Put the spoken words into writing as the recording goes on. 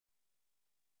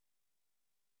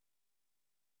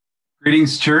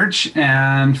Greetings, church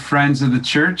and friends of the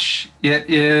church. It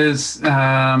is the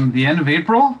end of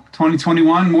April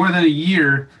 2021, more than a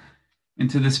year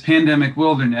into this pandemic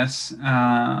wilderness,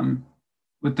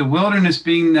 with the wilderness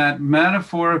being that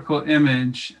metaphorical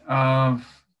image of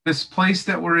this place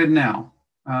that we're in now,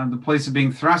 the place of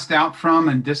being thrust out from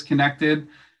and disconnected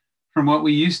from what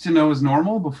we used to know as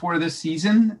normal before this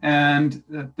season, and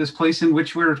this place in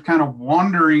which we're kind of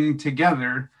wandering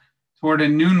together toward a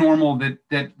new normal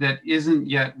that isn't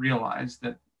yet realized,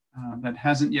 that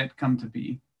hasn't yet come to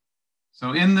be.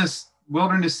 So in this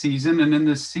wilderness season and in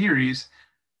this series,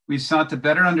 we sought to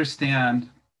better understand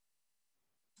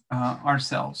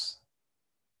ourselves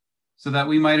so that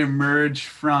we might emerge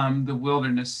from the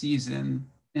wilderness season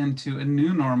into a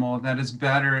new normal that is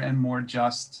better and more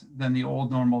just than the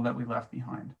old normal that we left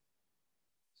behind.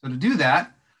 So to do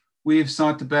that, we've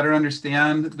sought to better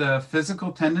understand the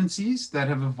physical tendencies that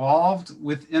have evolved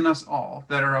within us all,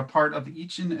 that are a part of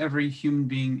each and every human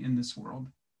being in this world.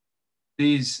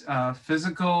 These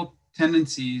physical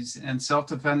tendencies and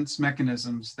self-defense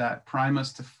mechanisms that prime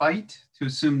us to fight, to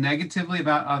assume negatively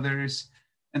about others,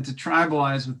 and to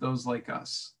tribalize with those like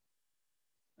us.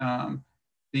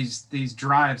 These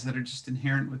drives that are just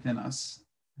inherent within us.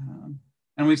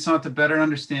 And we've sought to better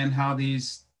understand how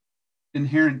these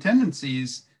inherent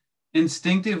tendencies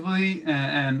instinctively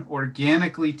and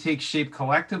organically take shape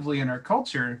collectively in our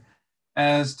culture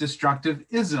as destructive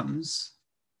isms,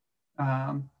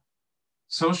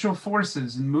 social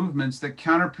forces and movements that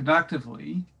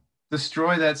counterproductively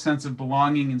destroy that sense of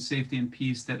belonging and safety and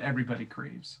peace that everybody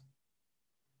craves.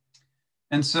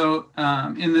 And so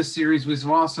in this series, we've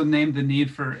also named the need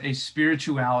for a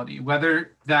spirituality,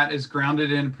 whether that is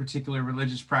grounded in a particular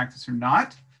religious practice or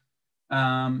not.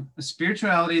 A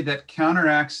spirituality that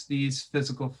counteracts these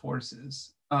physical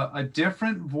forces, a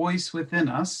different voice within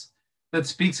us that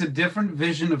speaks a different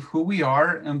vision of who we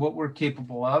are and what we're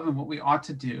capable of and what we ought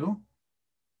to do,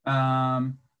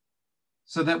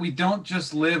 so that we don't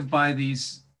just live by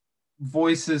these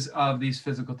voices of these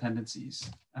physical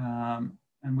tendencies.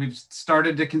 And we've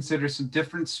started to consider some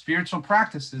different spiritual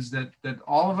practices that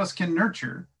all of us can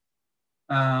nurture,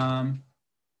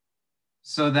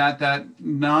 so that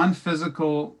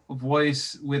non-physical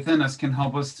voice within us can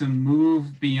help us to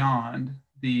move beyond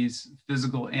these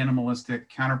physical,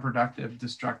 animalistic, counterproductive,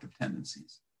 destructive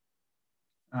tendencies.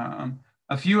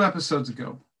 A few episodes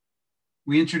ago,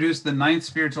 we introduced the ninth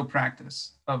spiritual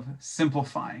practice of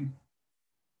simplifying,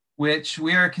 which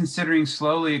we are considering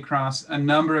slowly across a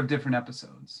number of different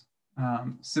episodes.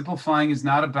 Simplifying is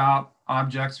not about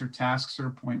objects or tasks or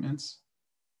appointments.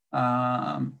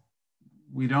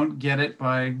 We don't get it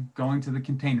by going to the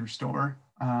Container Store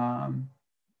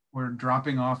or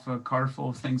dropping off a car full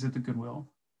of things at the Goodwill.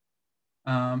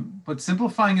 But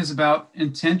simplifying is about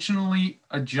intentionally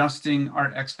adjusting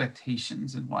our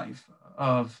expectations in life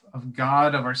of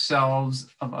God, of ourselves,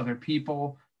 of other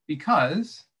people,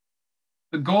 because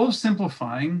the goal of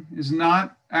simplifying is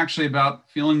not actually about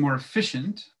feeling more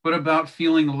efficient, but about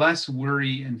feeling less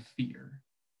worry and fear.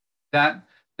 That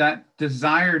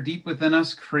desire deep within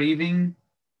us, craving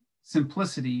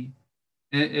simplicity,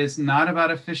 is not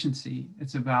about efficiency.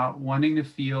 It's about wanting to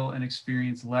feel and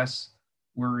experience less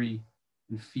worry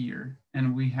and fear.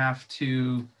 And we have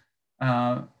to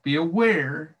be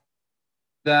aware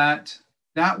that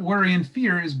worry and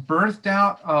fear is birthed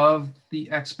out of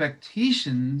the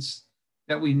expectations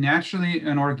that we naturally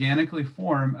and organically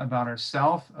form about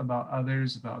ourselves, about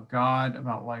others, about God,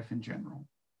 about life in general.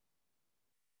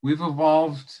 We've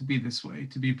evolved to be this way,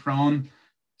 to be prone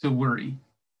to worry.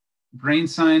 Brain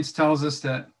science tells us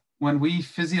that when we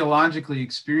physiologically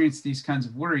experience these kinds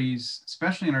of worries,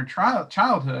 especially in our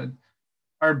childhood,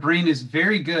 our brain is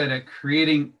very good at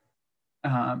creating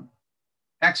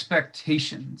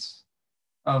expectations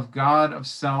of God, of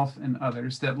self, and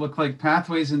others that look like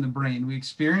pathways in the brain. We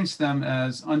experience them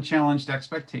as unchallenged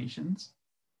expectations.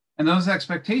 And those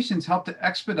expectations help to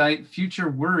expedite future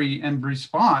worry and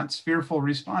fearful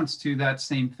response to that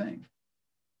same thing.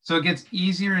 So it gets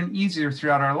easier and easier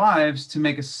throughout our lives to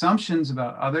make assumptions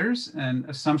about others and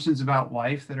assumptions about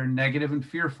life that are negative and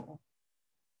fearful.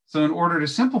 So in order to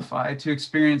simplify, to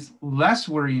experience less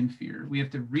worry and fear, we have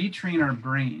to retrain our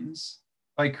brains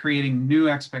by creating new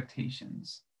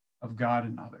expectations of God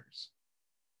and others.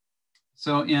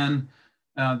 So in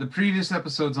the previous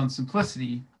episodes on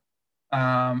simplicity,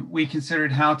 we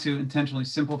considered how to intentionally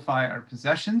simplify our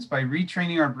possessions by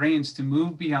retraining our brains to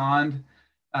move beyond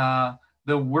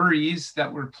the worries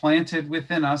that were planted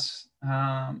within us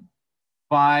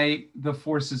by the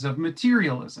forces of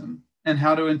materialism, and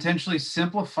how to intentionally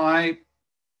simplify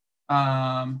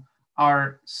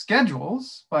our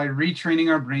schedules by retraining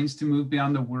our brains to move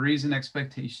beyond the worries and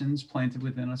expectations planted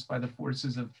within us by the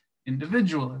forces of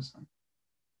individualism.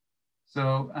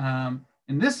 So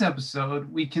in this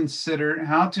episode, we consider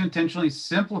how to intentionally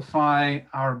simplify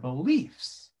our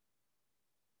beliefs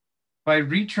by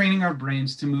retraining our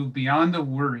brains to move beyond the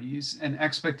worries and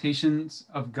expectations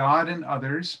of God and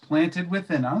others planted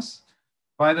within us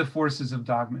by the forces of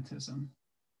dogmatism.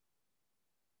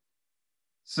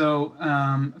 So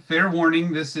fair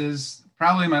warning, this is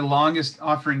probably my longest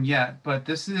offering yet, but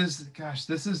this is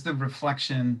the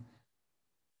reflection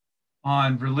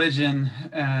on religion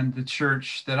and the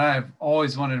church that I've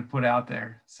always wanted to put out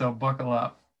there. So buckle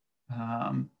up.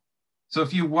 So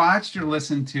if you watched or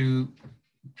listened to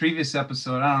previous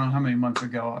episode, I don't know how many months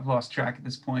ago, I've lost track at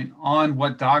this point, on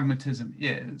what dogmatism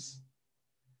is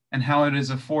and how it is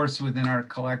a force within our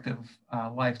collective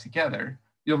life together,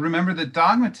 you'll remember that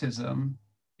dogmatism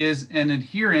is an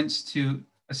adherence to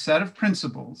a set of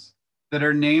principles that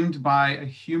are named by a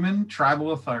human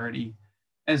tribal authority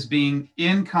as being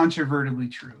incontrovertibly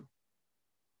true.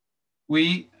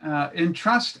 We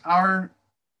entrust our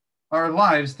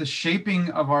lives, the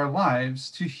shaping of our lives,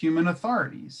 to human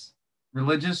authorities,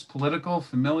 religious, political,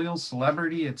 familial,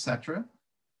 celebrity, etc.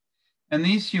 And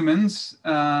these humans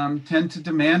tend to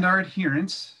demand our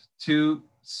adherence to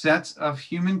sets of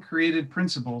human-created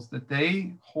principles that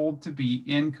they hold to be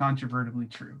incontrovertibly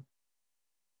true.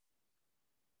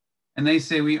 And they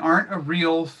say we aren't a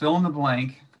real fill in the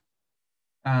blank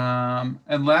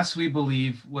unless we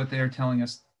believe what they are telling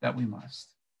us that we must.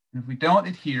 And if we don't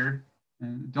adhere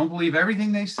and don't believe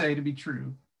everything they say to be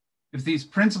true, if these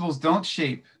principles don't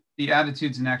shape the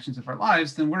attitudes and actions of our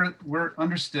lives, then we're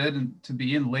understood to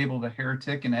be and labeled a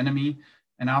heretic, an enemy,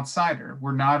 an outsider.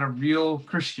 We're not a real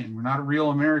Christian. We're not a real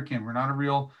American. We're not a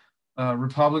real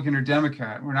Republican or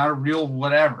Democrat. We're not a real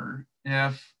whatever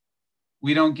if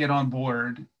we don't get on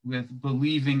board with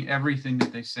believing everything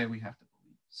that they say we have to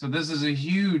believe. So this is a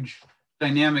huge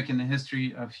dynamic in the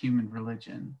history of human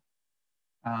religion.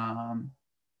 And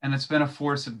it's been a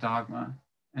force of dogma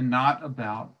and not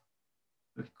about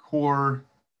the core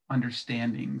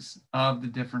understandings of the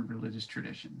different religious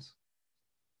traditions.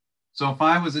 So if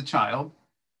I was a child,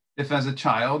 if as a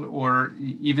child, or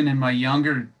even in my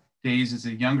younger days as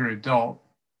a younger adult,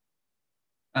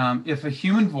 if a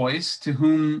human voice to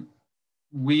whom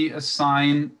we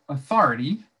assign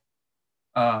authority,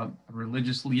 a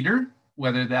religious leader,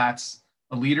 whether that's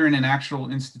a leader in an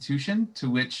actual institution to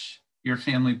which your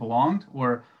family belonged,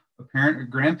 or a parent or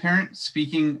grandparent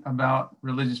speaking about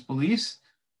religious beliefs,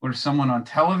 or someone on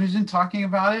television talking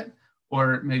about it,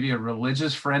 or maybe a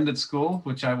religious friend at school,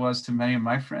 which I was to many of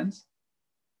my friends.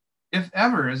 If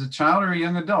ever, as a child or a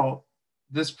young adult,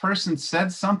 this person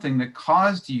said something that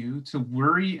caused you to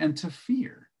worry and to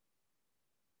fear,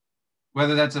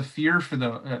 whether that's a fear for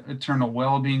the eternal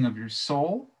well-being of your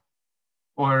soul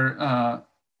or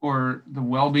the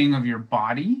well-being of your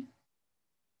body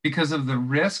because of the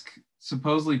risk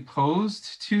supposedly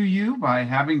posed to you by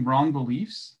having wrong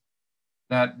beliefs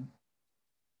that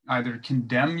either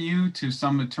condemn you to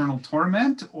some eternal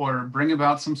torment or bring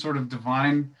about some sort of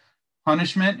divine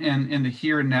punishment in the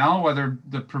here and now, whether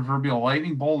the proverbial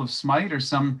lightning bolt of smite or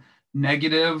some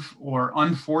negative or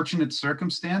unfortunate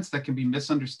circumstance that can be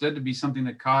misunderstood to be something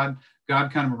that God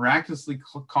kind of miraculously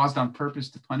caused on purpose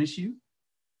to punish you.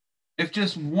 If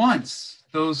just once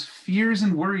those fears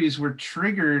and worries were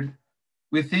triggered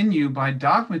within you by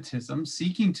dogmatism,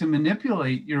 seeking to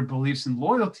manipulate your beliefs and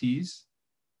loyalties,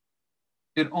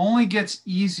 it only gets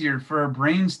easier for our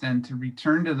brains then to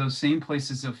return to those same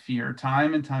places of fear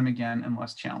time and time again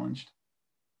unless challenged.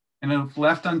 And if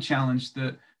left unchallenged,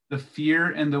 the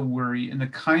fear and the worry and the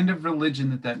kind of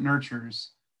religion that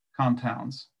nurtures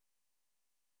compounds.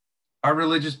 Our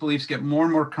religious beliefs get more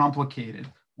and more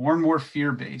complicated, more and more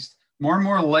fear-based, more and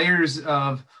more layers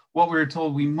of what we're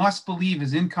told we must believe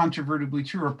is incontrovertibly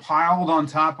true are piled on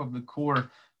top of the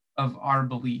core of our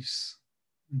beliefs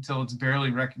until it's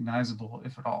barely recognizable,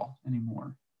 if at all,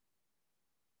 anymore.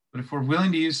 But if we're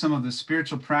willing to use some of the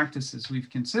spiritual practices we've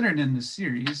considered in this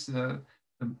series, the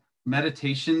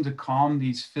meditation to calm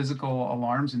these physical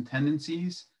alarms and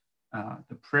tendencies,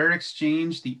 the prayer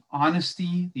exchange, the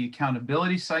honesty, the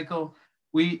accountability cycle,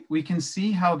 we can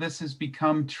see how this has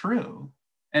become true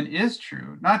and is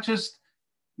true, not just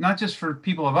for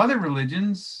people of other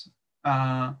religions,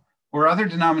 or other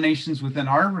denominations within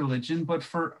our religion, but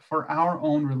for our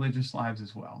own religious lives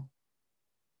as well.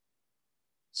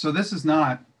 So this is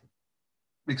not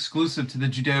exclusive to the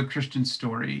Judeo-Christian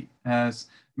story, as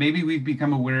maybe we've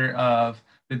become aware of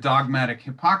the dogmatic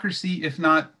hypocrisy, if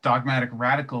not dogmatic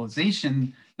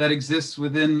radicalization, that exists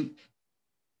within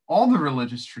all the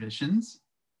religious traditions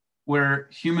where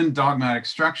human dogmatic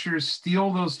structures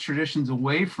steal those traditions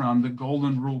away from the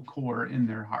golden rule core in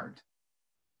their heart.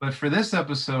 But for this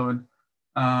episode,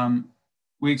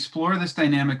 we explore this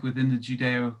dynamic within the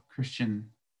Judeo-Christian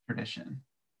tradition.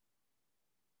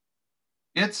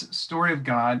 Its story of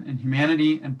God and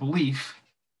humanity and belief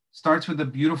starts with a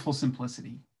beautiful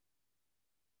simplicity.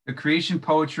 The creation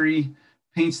poetry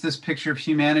paints this picture of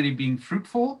humanity being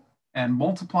fruitful and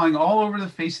multiplying all over the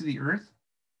face of the earth,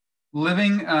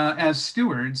 living as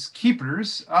stewards,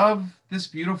 keepers of this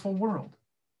beautiful world.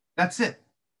 That's it.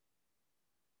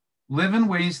 Live in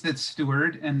ways that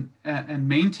steward and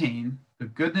maintain the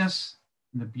goodness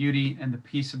and the beauty and the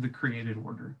peace of the created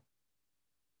order.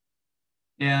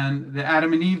 And the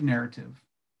Adam and Eve narrative,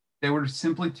 they were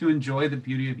simply to enjoy the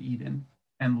beauty of Eden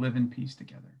and live in peace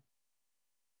together.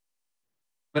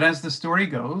 But as the story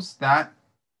goes, that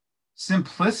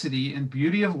simplicity and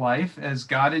beauty of life as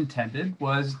God intended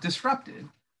was disrupted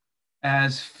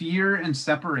as fear and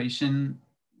separation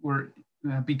were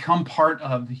become part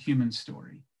of the human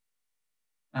story.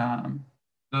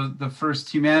 The first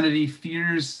humanity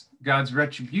fears God's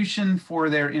retribution for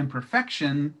their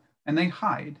imperfection, and they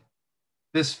hide.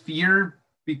 This fear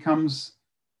becomes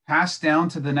passed down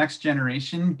to the next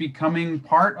generation, becoming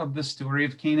part of the story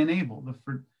of Cain and Abel,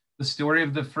 the story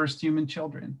of the first human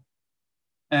children.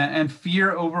 And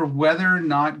fear over whether or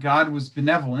not God was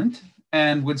benevolent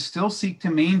and would still seek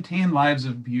to maintain lives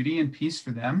of beauty and peace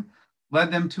for them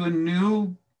led them to a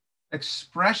new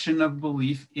expression of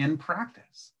belief in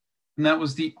practice. And that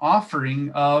was the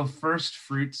offering of first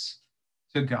fruits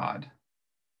to God.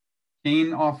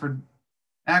 Cain offered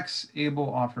X,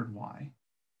 Abel offered Y.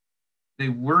 They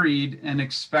worried and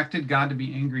expected God to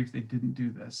be angry if they didn't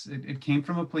do this. It came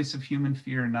from a place of human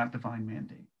fear and not divine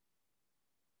mandate.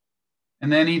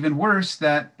 And then even worse,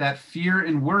 that fear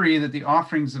and worry that the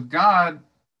offerings to God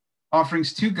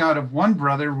of one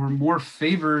brother were more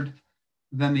favored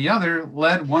than the other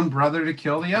led one brother to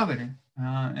kill the other.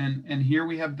 And here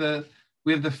we have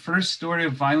the first story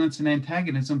of violence and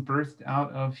antagonism birthed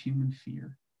out of human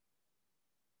fear.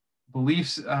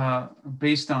 Beliefs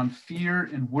based on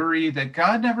fear and worry that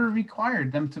God never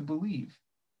required them to believe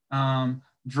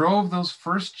drove those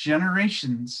first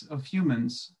generations of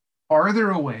humans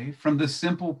farther away from the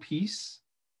simple peace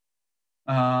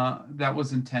that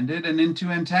was intended and into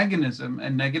antagonism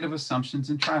and negative assumptions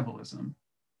and tribalism.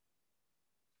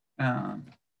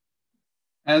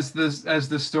 As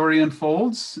the story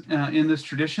unfolds in this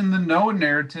tradition, the Noah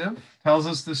narrative tells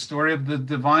us the story of the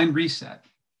divine reset.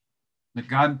 That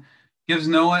God gives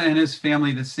Noah and his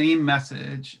family the same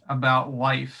message about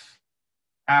life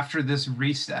after this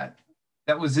reset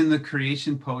that was in the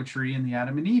creation poetry in the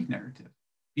Adam and Eve narrative.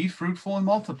 Be fruitful and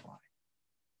multiply.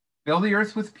 Fill the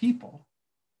earth with people.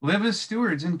 Live as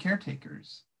stewards and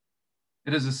caretakers.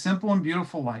 It is a simple and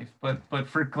beautiful life, but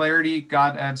for clarity,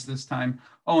 God adds this time,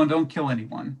 oh, and don't kill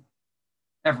anyone,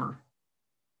 ever,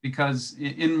 because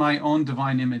in my own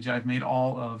divine image, I've made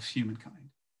all of humankind.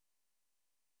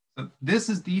 So this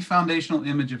is the foundational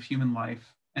image of human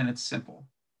life, and it's simple.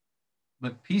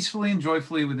 Live peacefully and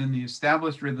joyfully within the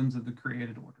established rhythms of the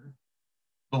created order,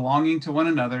 belonging to one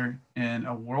another in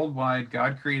a worldwide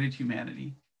God-created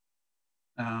humanity.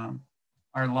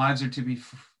 Our lives are to be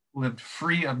lived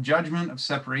free of judgment, of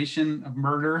separation, of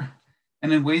murder,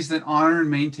 and in ways that honor and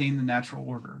maintain the natural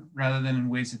order, rather than in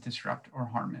ways that disrupt or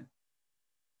harm it.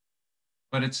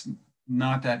 But it's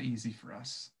not that easy for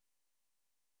us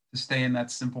to stay in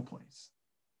that simple place.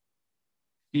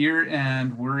 Fear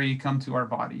and worry come to our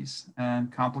bodies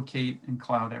and complicate and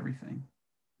cloud everything.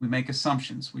 We make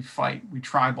assumptions, we fight, we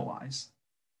tribalize.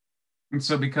 And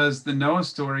so because the Noah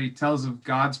story tells of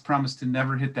God's promise to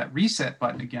never hit that reset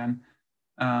button again,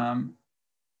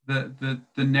 the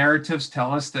narratives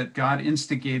tell us that God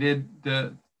instigated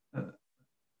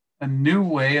a new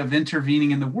way of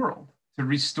intervening in the world to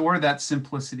restore that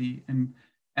simplicity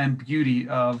and beauty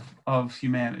of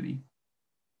humanity.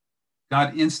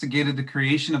 God instigated the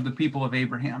creation of the people of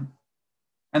Abraham,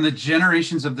 and the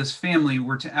generations of this family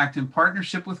were to act in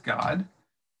partnership with God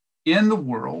in the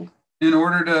world in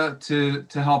order to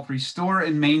help restore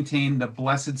and maintain the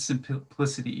blessed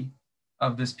simplicity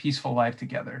of this peaceful life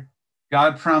together.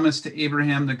 God promised to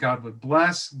Abraham that God would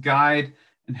bless, guide,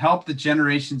 and help the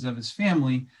generations of his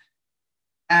family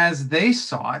as they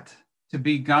sought to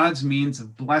be God's means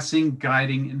of blessing,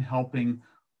 guiding, and helping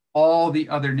all the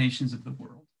other nations of the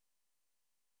world.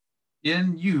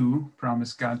 In you,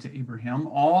 promised God to Abraham,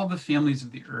 all the families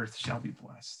of the earth shall be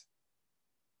blessed.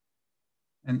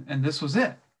 And this was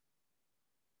it.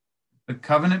 the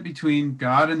covenant between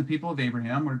God and the people of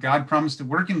Abraham, where God promised to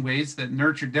work in ways that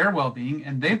nurtured their well-being,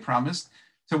 and they promised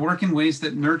to work in ways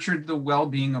that nurtured the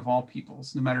well-being of all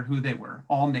peoples, no matter who they were,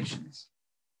 all nations.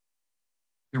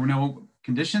 There were no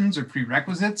conditions or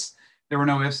prerequisites. There were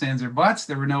no ifs, ands, or buts.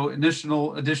 There were no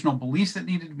additional beliefs that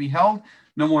needed to be held,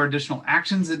 no more additional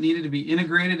actions that needed to be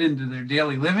integrated into their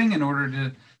daily living in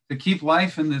order to keep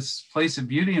life in this place of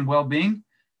beauty and well-being.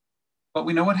 But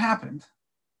we know what happened.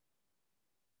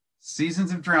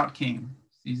 Seasons of drought came,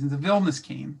 seasons of illness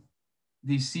came.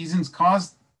 These seasons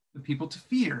caused the people to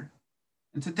fear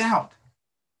and to doubt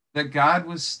that God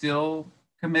was still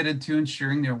committed to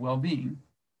ensuring their well-being.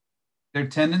 Their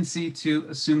tendency to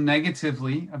assume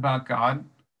negatively about God,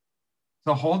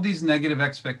 to hold these negative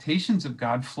expectations of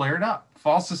God, flared up.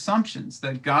 False assumptions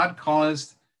that God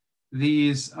caused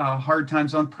these hard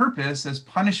times on purpose as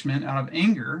punishment out of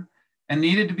anger and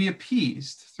needed to be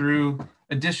appeased through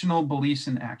additional beliefs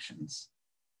and actions.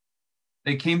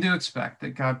 They came to expect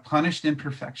that God punished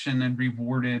imperfection and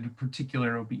rewarded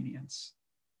particular obedience.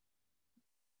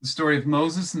 The story of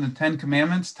Moses and the Ten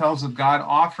Commandments tells of God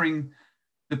offering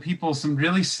the people some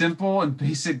really simple and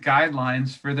basic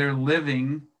guidelines for their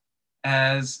living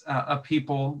as a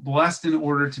people blessed in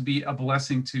order to be a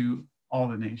blessing to all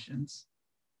the nations.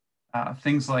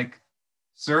 Things like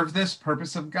serve this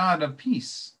purpose of God of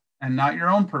peace and not your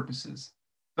own purposes.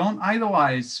 Don't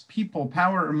idolize people,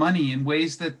 power, or money in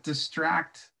ways that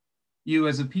distract you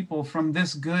as a people from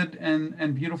this good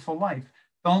and beautiful life.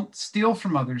 Don't steal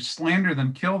from others, slander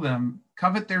them, kill them,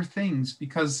 covet their things,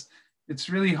 because it's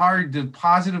really hard to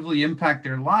positively impact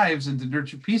their lives and to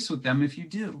nurture peace with them if you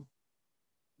do.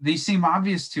 These seem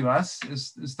obvious to us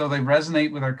as though they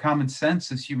resonate with our common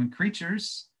sense as human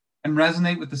creatures and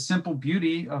resonate with the simple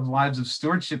beauty of lives of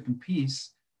stewardship and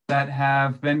peace that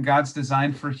have been God's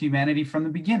design for humanity from the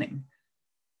beginning.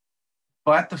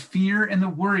 But the fear and the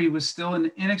worry was still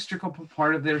an inextricable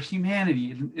part of their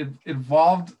humanity. It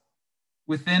evolved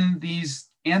within these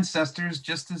ancestors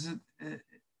just as it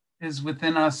is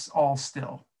within us all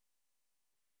still.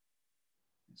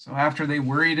 So after they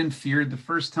worried and feared the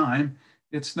first time,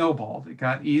 it snowballed. It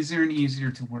got easier and easier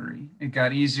to worry. It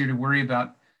got easier to worry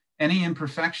about any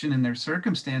imperfection in their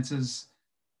circumstances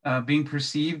being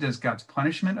perceived as God's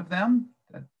punishment of them,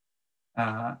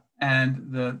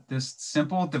 and this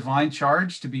simple divine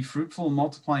charge to be fruitful and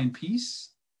multiply in peace,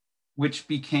 which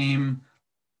became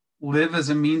live as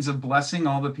a means of blessing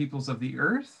all the peoples of the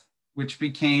earth, which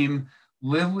became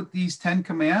live with these 10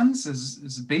 commands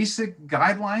as basic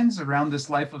guidelines around this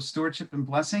life of stewardship and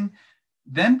blessing,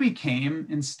 then became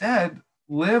instead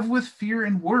live with fear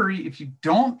and worry if you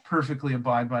don't perfectly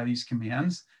abide by these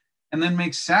commands, and then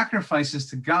make sacrifices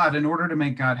to God in order to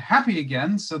make God happy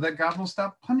again so that God will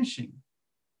stop punishing.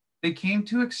 They came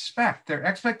to expect, their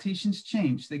expectations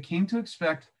changed. They came to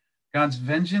expect God's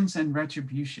vengeance and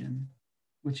retribution,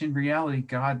 which in reality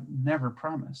God never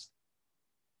promised.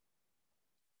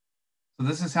 So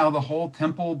this is how the whole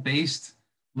temple-based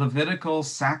Levitical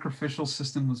sacrificial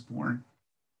system was born.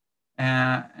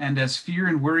 And as fear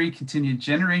and worry continued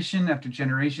generation after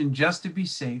generation just to be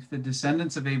safe, the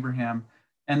descendants of Abraham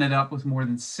ended up with more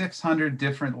than 600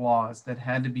 different laws that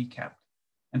had to be kept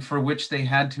and for which they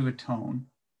had to atone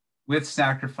with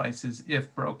sacrifices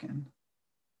if broken.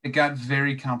 It got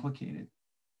very complicated.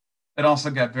 It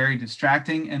also got very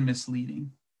distracting and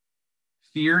misleading.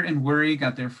 Fear and worry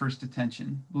got their first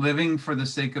attention. Living for the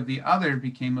sake of the other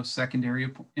became of secondary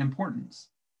importance,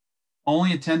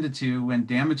 only attended to when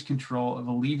damage control of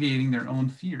alleviating their own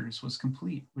fears was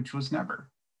complete, which was never.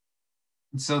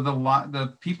 And so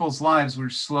the people's lives were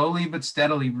slowly but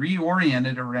steadily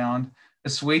reoriented around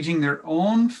assuaging their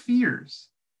own fears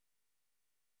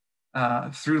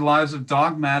through lives of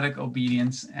dogmatic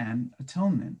obedience and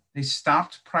atonement. They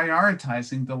stopped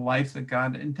prioritizing the life that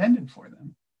God intended for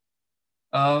them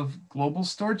of global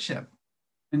stewardship,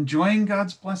 enjoying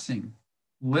God's blessing,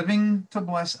 living to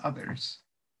bless others.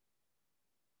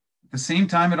 At the same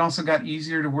time, it also got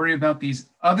easier to worry about these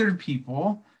other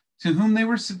people to whom they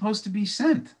were supposed to be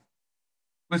sent,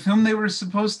 with whom they were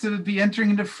supposed to be entering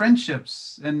into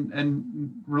friendships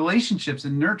and relationships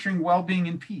and nurturing well-being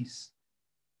and peace.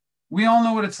 We all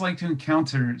know what it's like to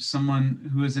encounter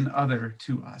someone who is an other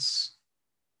to us,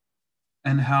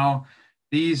 and how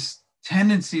these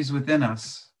tendencies within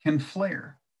us can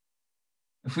flare.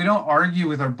 If we don't argue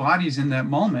with our bodies in that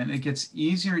moment, it gets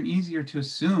easier and easier to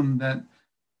assume that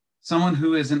someone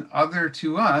who is an other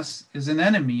to us is an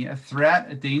enemy, a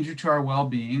threat, a danger to our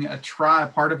well-being, a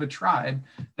part of a tribe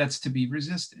that's to be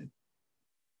resisted.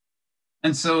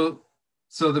 And so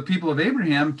the people of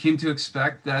Abraham came to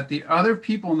expect that the other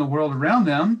people in the world around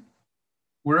them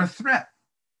were a threat.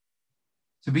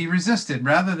 to be resisted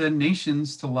rather than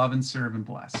nations to love and serve and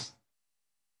bless.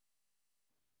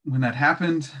 When that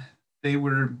happened, they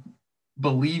were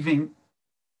believing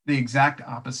the exact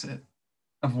opposite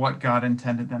of what God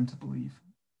intended them to believe.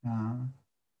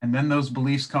 And then those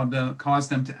beliefs caused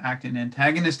them to act in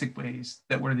antagonistic ways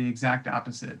that were the exact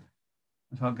opposite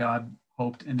of how God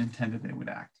hoped and intended they would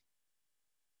act.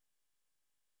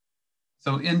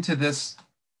 So into this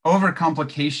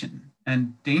overcomplication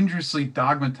and dangerously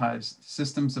dogmatized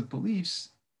systems of beliefs,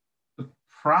 the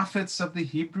prophets of the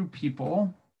Hebrew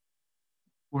people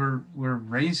were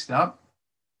raised up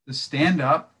to stand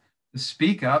up, to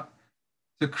speak up,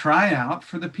 to cry out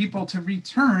for the people to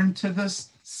return to this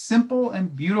simple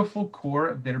and beautiful core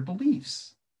of their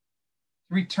beliefs.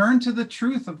 Return to the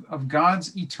truth of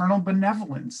God's eternal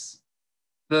benevolence,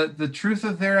 the truth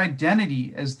of their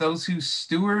identity as those who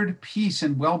steward peace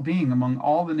and well-being among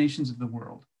all the nations of the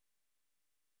world.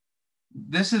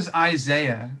 This is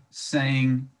Isaiah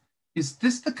saying, is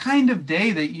this the kind of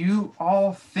day that you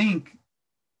all think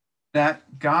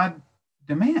that God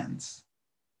demands?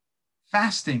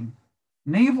 Fasting,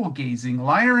 navel gazing,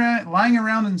 lying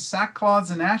around in sackcloths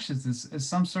and ashes as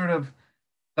some sort of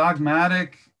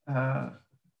dogmatic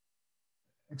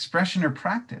expression or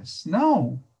practice.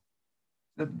 No.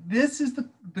 This is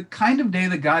the kind of day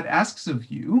that God asks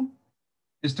of you,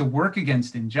 is to work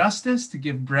against injustice, to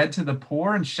give bread to the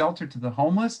poor and shelter to the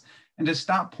homeless, and to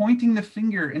stop pointing the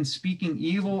finger and speaking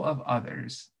evil of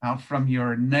others out from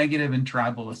your negative and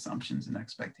tribal assumptions and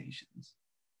expectations.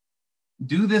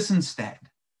 Do this instead.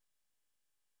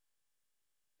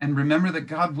 And remember that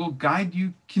God will guide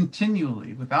you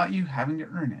continually without you having to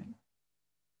earn it.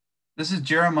 This is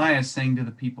Jeremiah saying to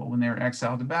the people when they were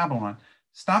exiled to Babylon.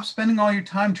 Stop spending all your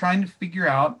time trying to figure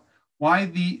out why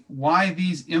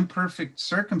these imperfect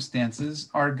circumstances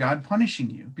are God punishing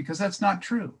you, because that's not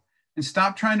true. And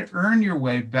stop trying to earn your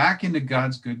way back into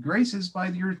God's good graces by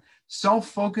your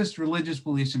self-focused religious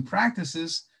beliefs and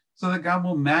practices so that God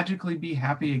will magically be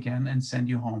happy again and send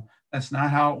you home. That's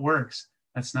not how it works.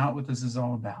 That's not what this is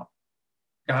all about.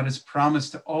 God has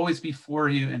promised to always be for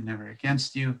you and never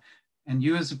against you. And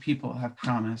you as a people have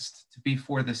promised to be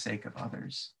for the sake of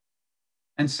others.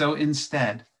 And so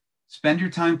instead, spend your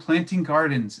time planting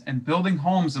gardens and building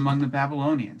homes among the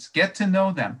Babylonians. Get to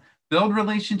know them. Build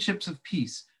relationships of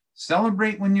peace.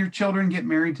 Celebrate when your children get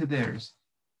married to theirs.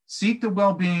 Seek the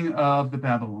well-being of the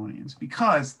Babylonians,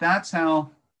 because that's how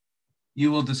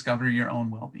you will discover your own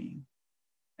well-being.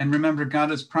 And remember, God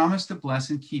has promised to bless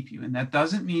and keep you. And that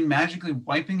doesn't mean magically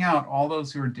wiping out all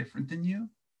those who are different than you.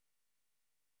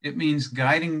 It means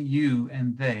guiding you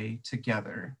and they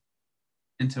together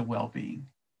into well-being.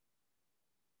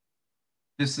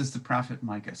 This is the prophet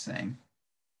Micah saying,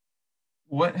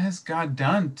 what has God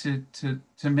done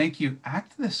to make you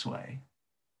act this way?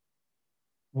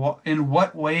 In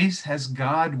what ways has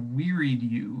God wearied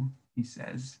you? He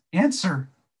says, answer.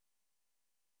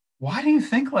 Why do you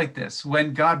think like this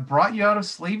when God brought you out of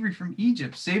slavery from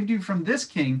Egypt, saved you from this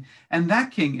king and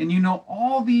that king, and you know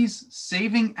all these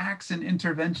saving acts and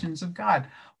interventions of God?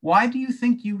 Why do you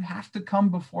think you have to come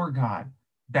before God,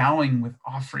 bowing with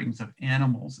offerings of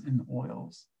animals and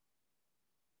oils?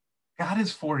 God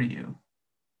is for you.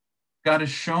 God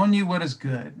has shown you what is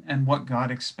good and what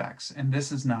God expects, and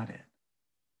this is not it.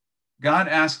 God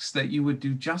asks that you would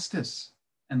do justice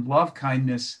and love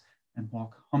kindness and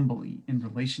walk humbly in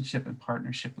relationship and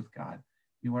partnership with God.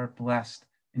 You are blessed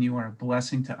and you are a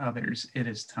blessing to others. It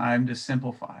is time to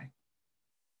simplify.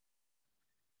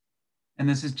 And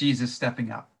this is Jesus stepping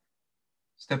up,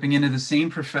 stepping into the same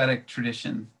prophetic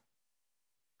tradition,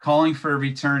 calling for a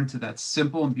return to that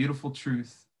simple and beautiful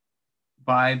truth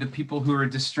by the people who are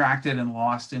distracted and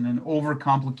lost in an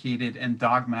overcomplicated and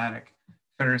dogmatic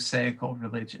Pharisaical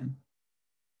religion.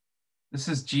 This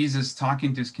is Jesus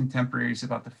talking to his contemporaries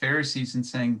about the Pharisees and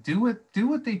saying, do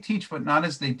what they teach, but not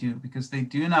as they do, because they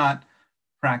do not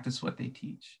practice what they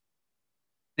teach.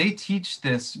 They teach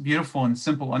this beautiful and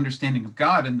simple understanding of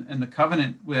God and the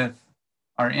covenant with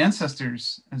our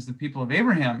ancestors as the people of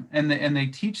Abraham. And they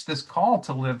teach this call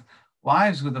to live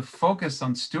lives with a focus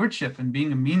on stewardship and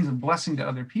being a means of blessing to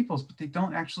other peoples, but they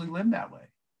don't actually live that way.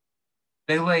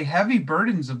 They lay heavy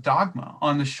burdens of dogma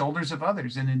on the shoulders of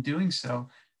others, and in doing so,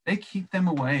 they keep them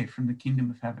away from the kingdom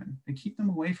of heaven. They keep them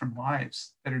away from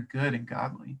lives that are good and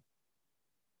godly.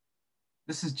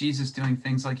 This is Jesus doing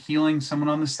things like healing someone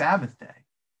on the Sabbath day,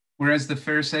 whereas the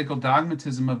Pharisaical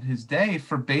dogmatism of his day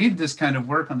forbade this kind of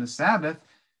work on the Sabbath,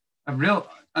 a real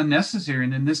unnecessary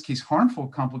and in this case harmful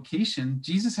complication.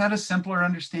 Jesus had a simpler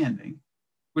understanding,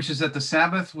 which is that the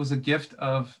Sabbath was a gift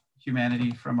of humanity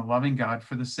from a loving God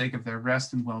for the sake of their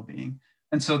rest and well-being.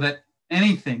 And so that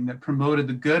anything that promoted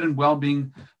the good and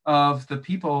well-being of the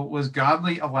people was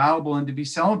godly, allowable, and to be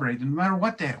celebrated, no matter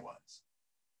what day it was.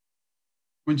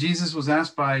 When Jesus was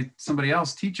asked by somebody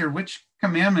else, "Teacher, which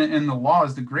commandment in the law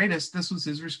is the greatest?" this was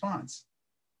his response.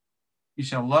 "You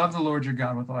shall love the Lord your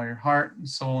God with all your heart and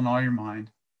soul and all your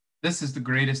mind. This is the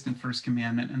greatest and first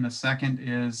commandment, and the second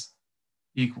is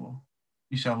equal.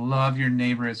 You shall love your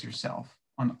neighbor as yourself.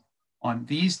 On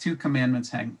these two commandments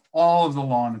hang all of the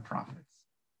law and the prophets."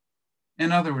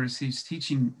 In other words, he's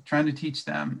trying to teach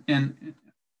them in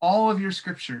all of your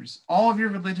scriptures, all of your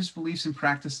religious beliefs and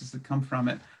practices that come from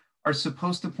it are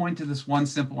supposed to point to this one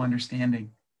simple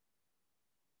understanding: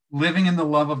 living in the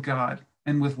love of God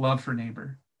and with love for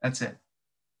neighbor. That's it.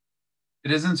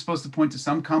 It isn't supposed to point to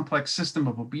some complex system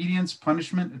of obedience,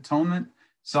 punishment, atonement,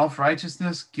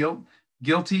 self-righteousness,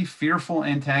 guilty, fearful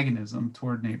antagonism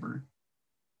toward neighbor.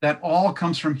 That all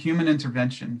comes from human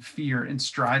intervention, fear, and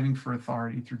striving for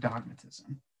authority through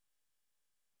dogmatism.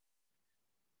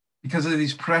 Because of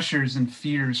these pressures and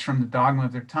fears from the dogma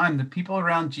of their time, the people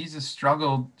around Jesus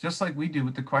struggled, just like we do,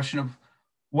 with the question of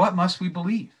what must we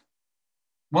believe?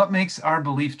 What makes our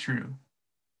belief true?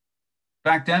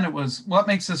 Back then it was, what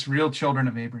makes us real children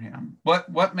of Abraham?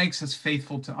 What makes us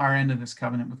faithful to our end of this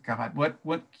covenant with God?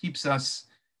 What keeps us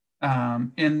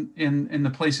in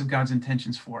the place of God's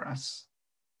intentions for us?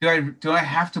 Do I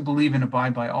have to believe and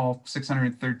abide by all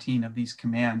 613 of these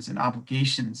commands and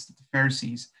obligations that the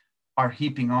Pharisees are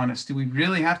heaping on us? Do we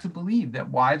really have to believe that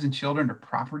wives and children are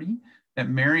property, that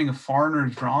marrying a foreigner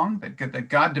is wrong, that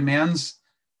God demands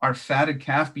our fatted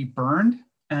calf be burned,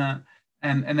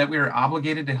 and that we are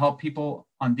obligated to help people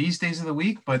on these days of the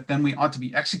week, but then we ought to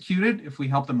be executed if we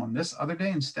help them on this other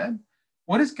day instead?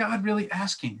 What is God really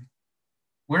asking?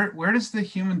 Where does the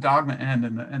human dogma end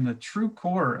and the true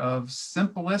core of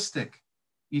simplistic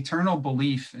eternal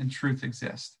belief and truth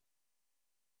exist?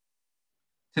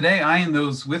 Today, I and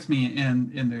those with me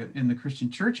in the Christian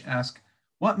church ask,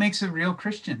 what makes a real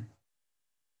Christian?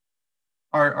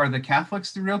 Are the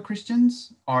Catholics the real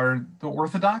Christians? Are the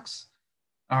Orthodox?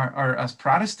 Are us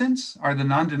Protestants? Are the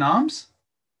non-denoms?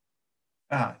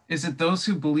 Is it those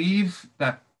who believe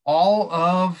that all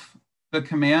of the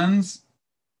commands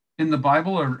in the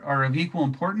Bible are of equal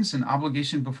importance and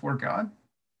obligation before God?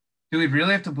 Do we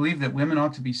really have to believe that women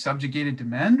ought to be subjugated to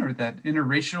men, or that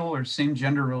interracial or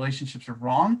same-gender relationships are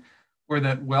wrong, or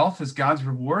that wealth is God's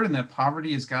reward and that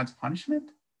poverty is God's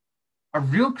punishment? Are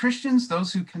real Christians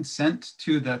those who consent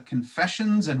to the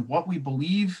confessions and what we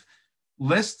believe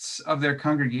lists of their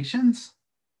congregations?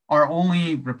 Are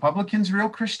only Republicans real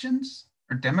Christians,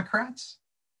 or Democrats?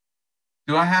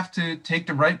 Do I have to take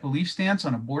the right belief stance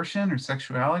on abortion or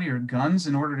sexuality or guns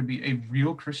in order to be a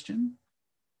real Christian?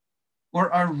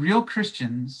 Or are real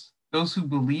Christians those who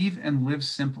believe and live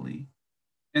simply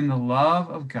in the love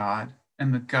of God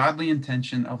and the godly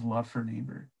intention of love for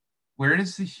neighbor? Where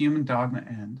does the human dogma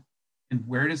end, and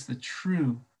where does the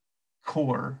true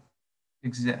core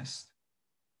exist?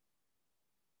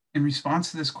 In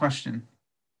response to this question,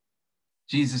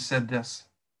 Jesus said this: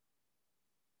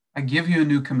 "I give you a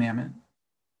new commandment.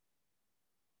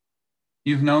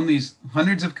 You've known these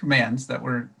hundreds of commands that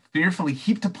were fearfully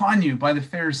heaped upon you by the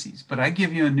Pharisees, but I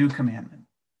give you a new commandment.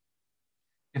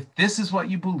 If this is what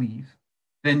you believe,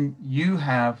 then you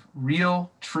have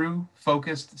real, true,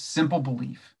 focused, simple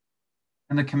belief.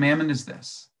 And the commandment is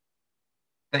this: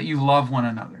 that you love one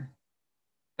another."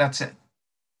 That's it.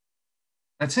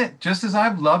 That's it. Just as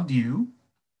I've loved you,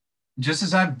 just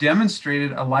as I've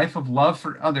demonstrated a life of love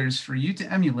for others for you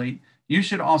to emulate, you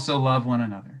should also love one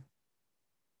another.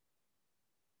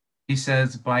 He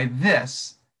says, "By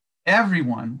this,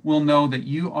 everyone will know that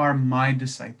you are my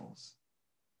disciples."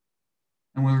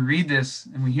 And when we read this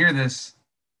and we hear this,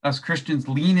 us Christians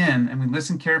lean in and we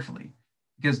listen carefully,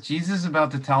 because Jesus is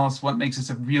about to tell us what makes us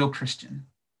a real Christian.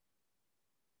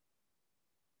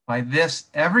 By this,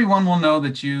 everyone will know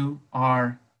that you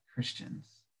are Christians,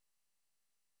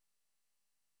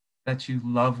 that you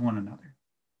love one another.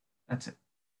 That's it.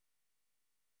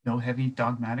 No heavy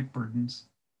dogmatic burdens,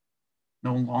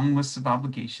 no long lists of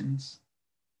obligations,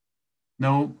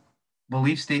 no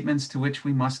belief statements to which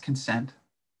we must consent,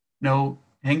 no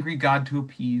angry God to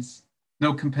appease,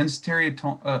 no compensatory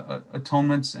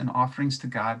atonements and offerings to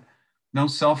God, no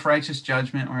self-righteous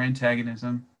judgment or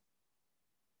antagonism,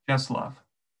 just love.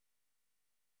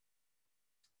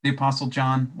 The Apostle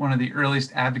John, one of the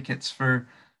earliest advocates for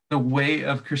the way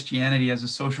of Christianity as a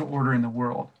social order in the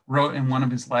world, wrote in one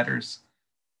of his letters,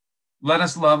 "Let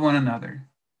us love one another,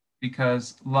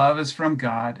 because love is from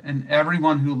God, and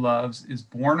everyone who loves is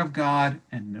born of God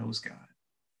and knows God.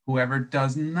 Whoever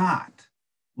does not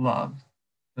love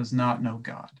does not know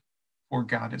God, for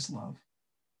God is love.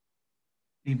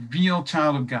 A real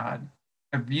child of God,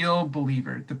 a real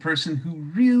believer, the person who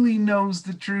really knows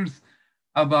the truth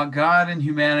about God and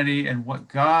humanity and what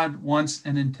God wants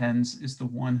and intends, is the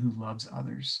one who loves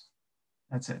others.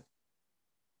 That's it.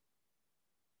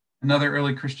 Another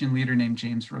early Christian leader named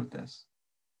James wrote this,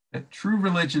 that true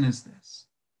religion is this.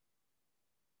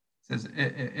 It says,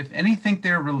 if any think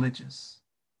they're religious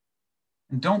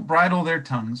and don't bridle their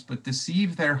tongues, but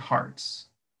deceive their hearts,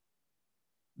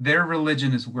 their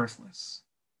religion is worthless.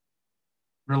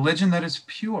 Religion that is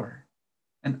pure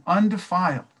and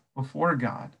undefiled before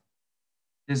God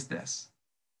is this: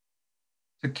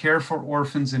 to care for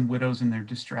orphans and widows in their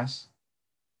distress,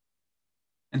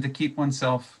 and to keep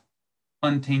oneself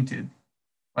untainted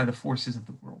by the forces of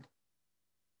the world.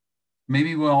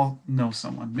 Maybe we all know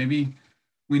someone. Maybe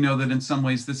we know that in some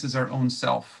ways this is our own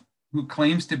self, who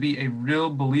claims to be a real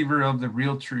believer of the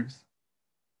real truth,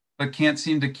 but can't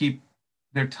seem to keep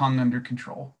their tongue under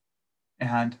control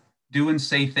and do and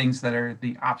say things that are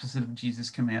the opposite of Jesus'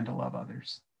 command to love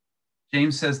others.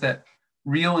 James says that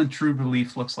real and true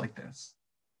belief looks like this: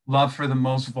 love for the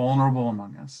most vulnerable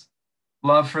among us,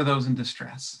 love for those in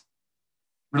distress.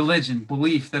 Religion,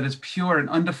 belief that is pure and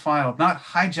undefiled, not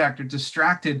hijacked or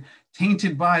distracted,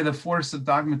 tainted by the force of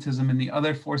dogmatism and the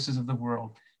other forces of the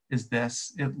world, is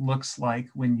this: it looks like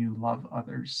when you love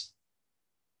others.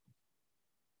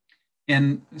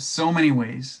 In so many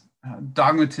ways,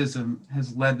 dogmatism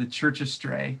has led the church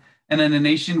astray. And in a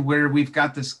nation where we've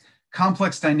got this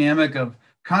complex dynamic of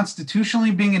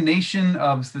constitutionally being a nation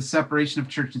of the separation of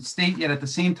church and state, yet at the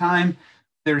same time,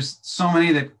 there's so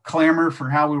many that clamor for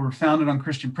how we were founded on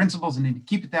Christian principles and need to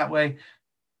keep it that way.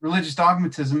 Religious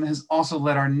dogmatism has also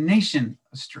led our nation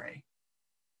astray.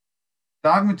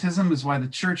 Dogmatism is why the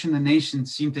church and the nation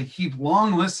seem to heap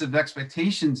long lists of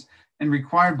expectations and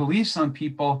required beliefs on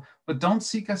people, but don't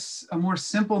seek a more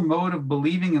simple mode of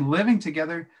believing and living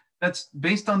together that's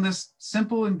based on this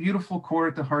simple and beautiful core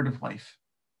at the heart of life: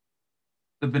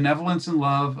 the benevolence and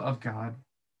love of God,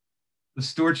 the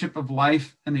stewardship of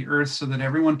life and the earth so that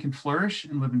everyone can flourish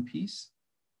and live in peace,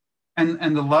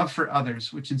 and the love for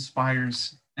others, which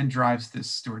inspires and drives this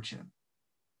stewardship.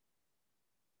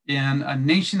 In a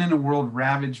nation and a world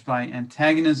ravaged by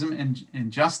antagonism and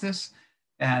injustice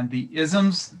and the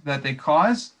isms that they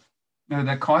cause, or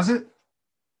that cause it,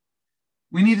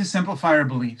 we need to simplify our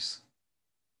beliefs.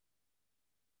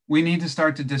 We need to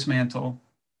start to dismantle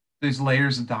these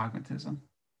layers of dogmatism.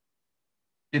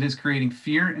 It is creating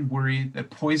fear and worry that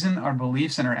poison our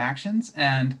beliefs and our actions,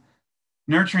 and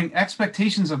nurturing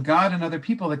expectations of God and other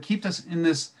people that keep us in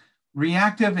this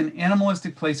reactive and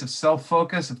animalistic place of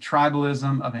self-focus, of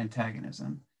tribalism, of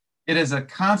antagonism. It is a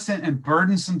constant and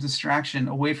burdensome distraction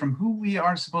away from who we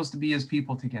are supposed to be as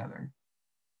people together.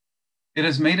 It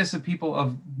has made us a people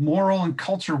of moral and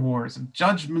culture wars, of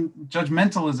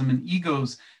judgmentalism and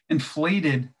egos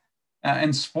inflated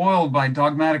and spoiled by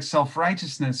dogmatic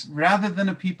self-righteousness, rather than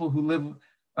a people who live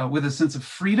with a sense of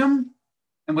freedom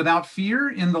and without fear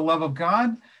in the love of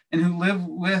God, and who live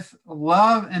with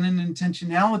love and an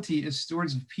intentionality as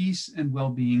stewards of peace and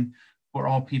well-being for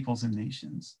all peoples and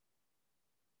nations.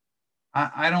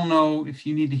 I don't know if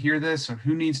you need to hear this, or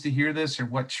who needs to hear this, or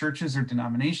what churches or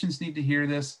denominations need to hear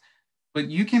this, but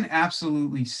you can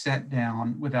absolutely set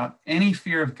down without any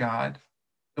fear of God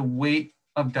the weight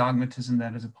of dogmatism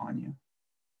that is upon you,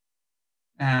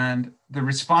 and the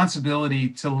responsibility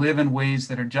to live in ways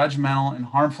that are judgmental and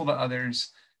harmful to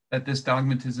others that this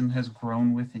dogmatism has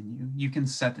grown within you. You can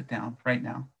set it down right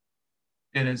now.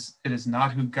 It is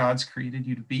not who God's created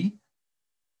you to be.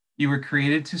 You were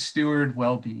created to steward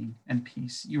well-being and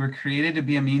peace. You were created to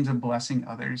be a means of blessing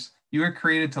others. You were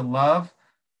created to love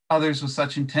others with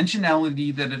such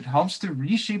intentionality that it helps to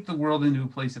reshape the world into a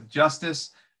place of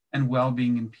justice and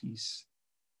well-being and peace.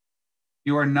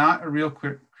 You are not a real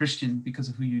Christian because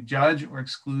of who you judge or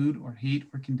exclude or hate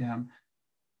or condemn.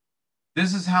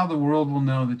 This is how the world will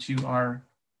know that you are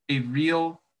a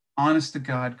real,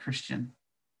 honest-to-God Christian.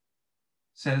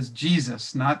 Says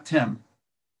Jesus, not Tim.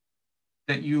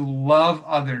 That you love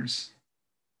others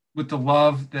with the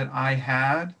love that I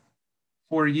had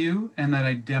for you and that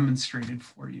I demonstrated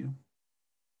for you.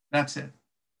 That's it.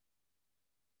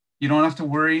 You don't have to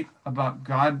worry about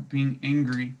God being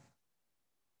angry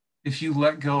if you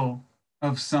let go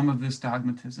of some of this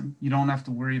dogmatism. You don't have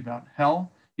to worry about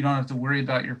hell. You don't have to worry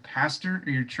about your pastor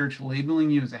or your church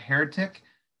labeling you as a heretic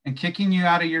and kicking you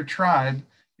out of your tribe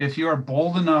if you are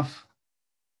bold enough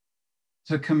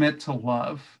to commit to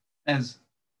love as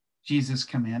Jesus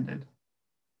commanded.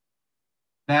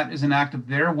 That is an act of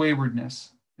their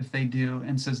waywardness if they do,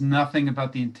 and says nothing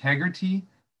about the integrity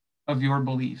of your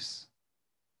beliefs.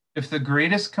 If the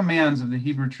greatest commands of the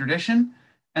Hebrew tradition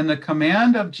and the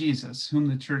command of Jesus, whom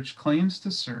the church claims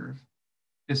to serve,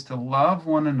 is to love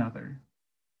one another,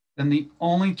 then the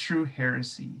only true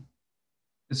heresy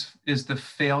is the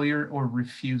failure or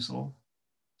refusal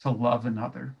to love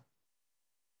another.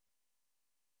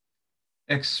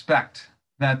 Expect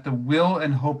that the will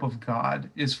and hope of God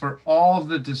is for all of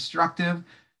the destructive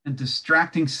and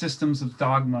distracting systems of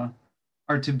dogma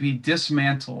are to be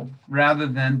dismantled rather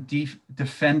than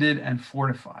defended and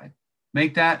fortified.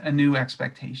 Make that a new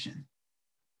expectation.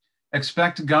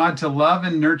 Expect God to love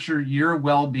and nurture your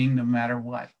well-being no matter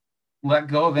what. Let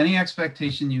go of any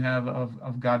expectation you have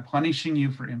of God punishing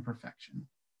you for imperfection.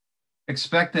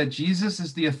 Expect that Jesus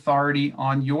is the authority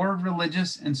on your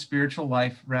religious and spiritual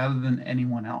life rather than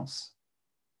anyone else.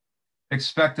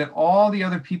 Expect that all the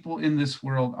other people in this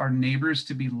world are neighbors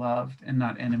to be loved and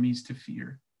not enemies to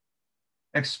fear.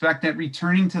 Expect that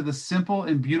returning to the simple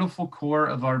and beautiful core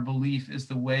of our belief is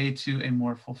the way to a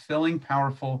more fulfilling,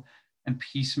 powerful, and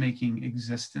peacemaking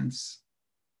existence.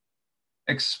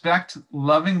 Expect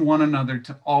loving one another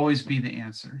to always be the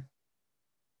answer.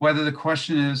 Whether the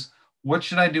question is, what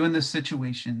should I do in this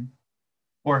situation?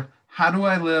 Or how do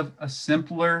I live a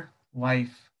simpler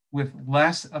life with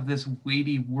less of this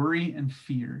weighty worry and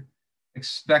fear?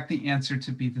 Expect the answer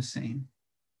to be the same.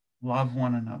 Love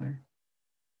one another.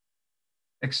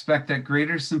 Expect that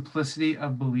greater simplicity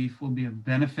of belief will be of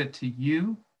benefit to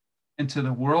you and to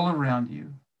the world around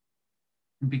you.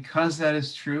 And because that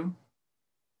is true,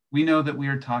 we know that we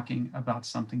are talking about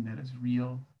something that is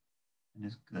real and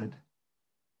is good.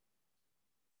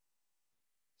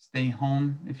 Stay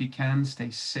home if you can.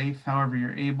 Stay safe however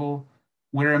you're able.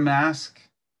 Wear a mask.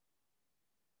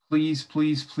 Please,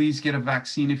 please, please get a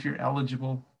vaccine if you're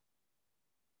eligible.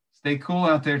 Stay cool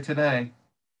out there today.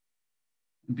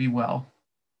 And be well.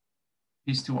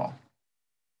 Peace to all.